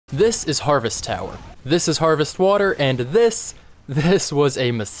This is Harvest Tower. This is Harvest Water, and this was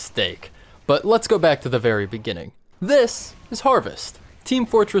a mistake. But let's go back to the very beginning. This is Harvest, Team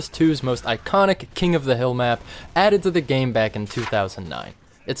Fortress 2's most iconic King of the Hill map, added to the game back in 2009.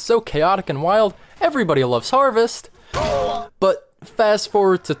 It's so chaotic and wild, everybody loves Harvest. But fast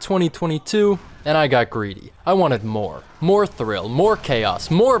forward to 2022, and I got greedy. I wanted more. More thrill, more chaos,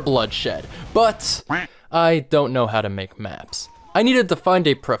 more bloodshed. But I don't know how to make maps. I needed to find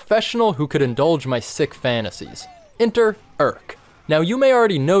a professional who could indulge my sick fantasies. Enter Urk. Now you may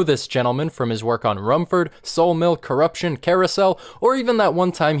already know this gentleman from his work on Rumford, Soul Mill, Corruption, Carousel, or even that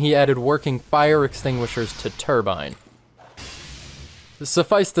one time he added working fire extinguishers to Turbine.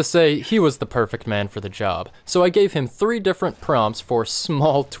 Suffice to say, he was the perfect man for the job, so I gave him 3 different prompts for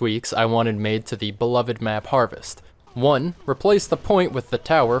small tweaks I wanted made to the beloved map Harvest. 1. Replace the point with the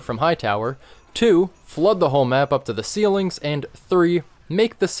tower from Hightower. 2. Flood the whole map up to the ceilings. And 3.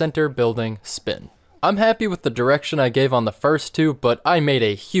 Make the center building spin. I'm happy with the direction I gave on the first 2, but I made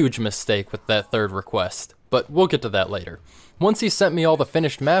a huge mistake with that 3rd request. But we'll get to that later. Once he sent me all the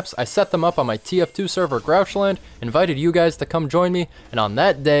finished maps, I set them up on my TF2 server Grouchland, invited you guys to come join me, and on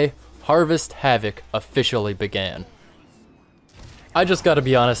that day, Harvest Havoc officially began. I just gotta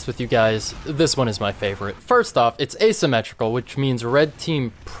be honest with you guys, this one is my favorite. First off, it's asymmetrical, which means red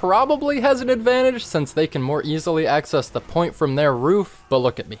team probably has an advantage since they can more easily access the point from their roof, but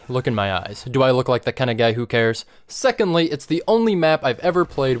look at me, look in my eyes. Do I look like the kind of guy who cares? Secondly, it's the only map I've ever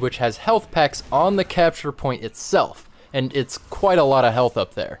played which has health packs on the capture point itself, and it's quite a lot of health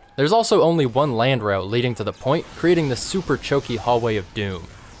up there. There's also only one land route leading to the point, creating the super choky hallway of doom.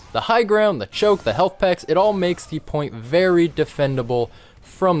 The high ground, the choke, the health packs, it all makes the point very defendable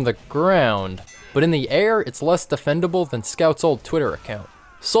from the ground. But in the air, it's less defendable than Scout's old Twitter account.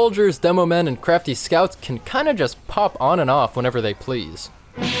 Soldiers, demo men, and crafty scouts can kinda just pop on and off whenever they please.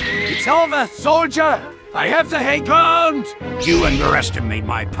 It's over, soldier! I have the high ground! You underestimate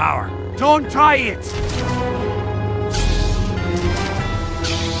my power. Don't try it!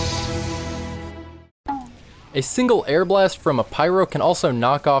 A single air blast from a pyro can also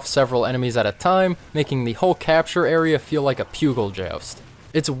knock off several enemies at a time, making the whole capture area feel like a pugil joust.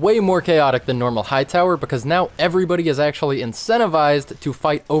 It's way more chaotic than normal Hightower because now everybody is actually incentivized to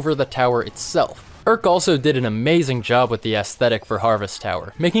fight over the tower itself. Urk also did an amazing job with the aesthetic for Harvest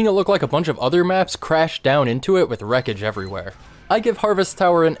Tower, making it look like a bunch of other maps crashed down into it with wreckage everywhere. I give Harvest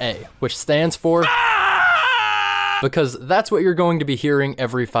Tower an A, which stands for because that's what you're going to be hearing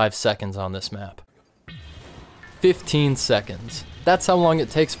every 5 seconds on this map. 15 seconds. That's how long it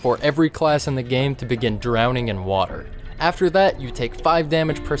takes for every class in the game to begin drowning in water. After that, you take 5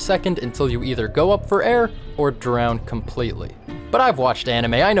 damage per second until you either go up for air or drown completely. But I've watched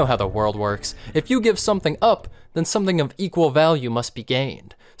anime, I know how the world works. If you give something up, then something of equal value must be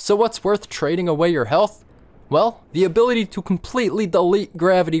gained. So what's worth trading away your health? Well, the ability to completely delete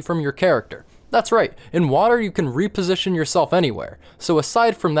gravity from your character. That's right, in water you can reposition yourself anywhere, so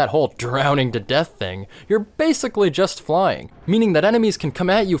aside from that whole drowning to death thing, you're basically just flying, meaning that enemies can come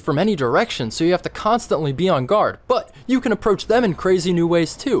at you from any direction so you have to constantly be on guard, but you can approach them in crazy new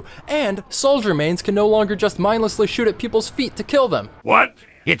ways too, and soldier mains can no longer just mindlessly shoot at people's feet to kill them. What?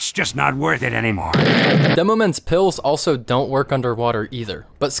 It's just not worth it anymore. Demo men's pills also don't work underwater either,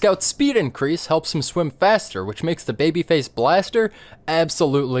 but Scout's speed increase helps him swim faster, which makes the babyface blaster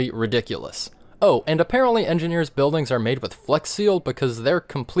absolutely ridiculous. Oh, and apparently engineers' buildings are made with Flex Seal because they're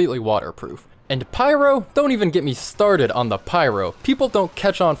completely waterproof. And pyro? Don't even get me started on the pyro. People don't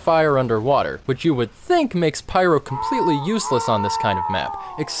catch on fire underwater, which you would think makes pyro completely useless on this kind of map,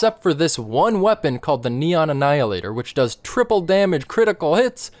 except for this one weapon called the Neon Annihilator, which does triple damage critical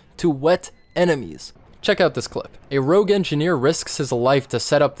hits to wet enemies. Check out this clip. A rogue engineer risks his life to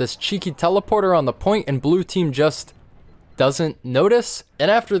set up this cheeky teleporter on the point, and blue team just doesn't notice, and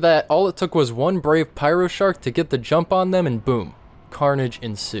after that, all it took was one brave pyro shark to get the jump on them, and boom, carnage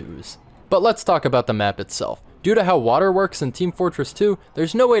ensues. But let's talk about the map itself. Due to how water works in Team Fortress 2,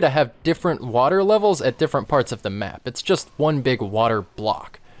 there's no way to have different water levels at different parts of the map. It's just one big water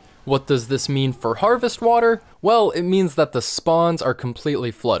block. What does this mean for Harvest Water? Well, it means that the spawns are completely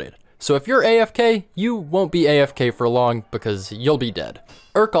flooded. So if you're AFK, you won't be AFK for long because you'll be dead.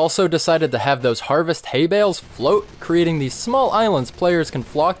 Urk also decided to have those harvest hay bales float, creating these small islands players can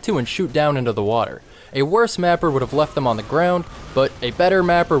flock to and shoot down into the water. A worse mapper would have left them on the ground, but a better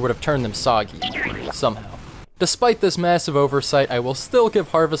mapper would have turned them soggy, somehow. Despite this massive oversight, I will still give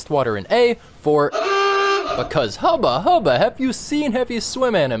Harvest Water an A for because hubba hubba, have you seen Heavy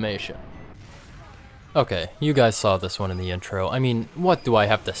Swim animation? Okay, you guys saw this one in the intro. I mean, what do I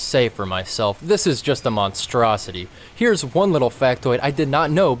have to say for myself? This is just a monstrosity. Here's one little factoid I did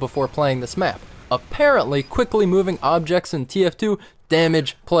not know before playing this map. Apparently, quickly moving objects in TF2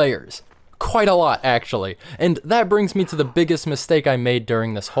 damage players. Quite a lot, actually. And that brings me to the biggest mistake I made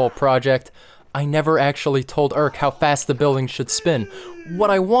during this whole project. I never actually told Urk how fast the building should spin. What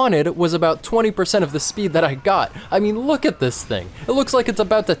I wanted was about 20% of the speed that I got. I mean, look at this thing. It looks like it's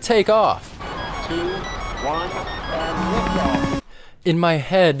about to take off. 2, 1, and liftoff. In my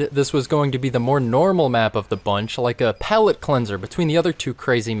head, this was going to be the more normal map of the bunch, like a palate cleanser between the other two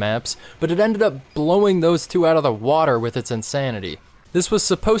crazy maps, but it ended up blowing those two out of the water with its insanity. This was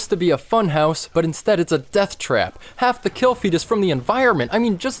supposed to be a funhouse, but instead it's a death trap. Half the kill feed is from the environment. I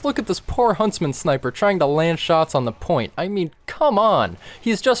mean, just look at this poor huntsman sniper trying to land shots on the point. I mean, come on.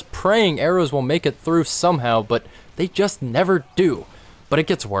 He's just praying arrows will make it through somehow, but they just never do. But it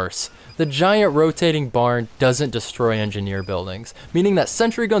gets worse. The giant rotating barn doesn't destroy engineer buildings, meaning that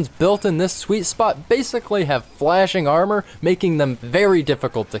sentry guns built in this sweet spot basically have flashing armor, making them very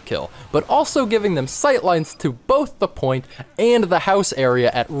difficult to kill, but also giving them sightlines to both the point and the house area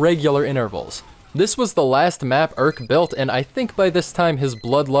at regular intervals. This was the last map Urk built, and I think by this time his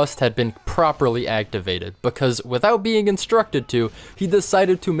bloodlust had been properly activated, because without being instructed to, he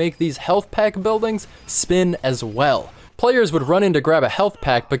decided to make these health pack buildings spin as well. Players would run in to grab a health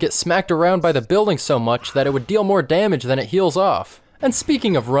pack but get smacked around by the building so much that it would deal more damage than it heals off. And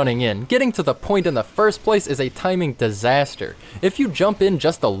speaking of running in, getting to the point in the first place is a timing disaster. If you jump in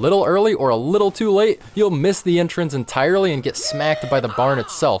just a little early or a little too late, you'll miss the entrance entirely and get smacked by the barn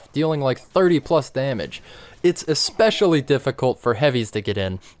itself, dealing like 30 plus damage. It's especially difficult for heavies to get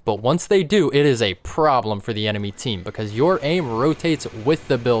in, but once they do, it is a problem for the enemy team because your aim rotates with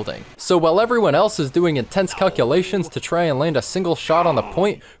the building. So while everyone else is doing intense calculations to try and land a single shot on the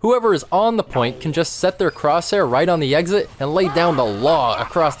point, whoever is on the point can just set their crosshair right on the exit and lay down the law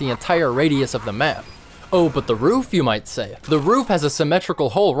across the entire radius of the map. Oh, but the roof, you might say. The roof has a symmetrical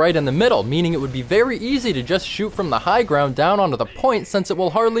hole right in the middle, meaning it would be very easy to just shoot from the high ground down onto the point since it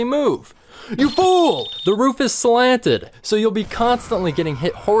will hardly move. You fool! The roof is slanted, so you'll be constantly getting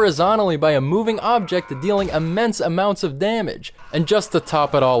hit horizontally by a moving object dealing immense amounts of damage. And just to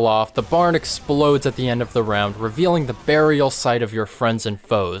top it all off, the barn explodes at the end of the round, revealing the burial site of your friends and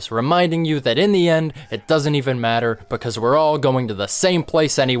foes, reminding you that in the end, it doesn't even matter because we're all going to the same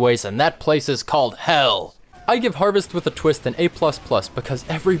place anyways, and that place is called Hell. I give Harvest with a Twist an A++ because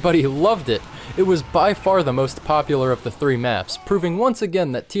everybody loved it. It was by far the most popular of the three maps, proving once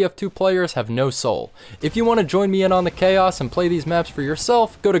again that TF2 players have no soul. If you want to join me in on the chaos and play these maps for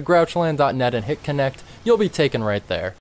yourself, go to grouchland.net and hit connect. You'll be taken right there.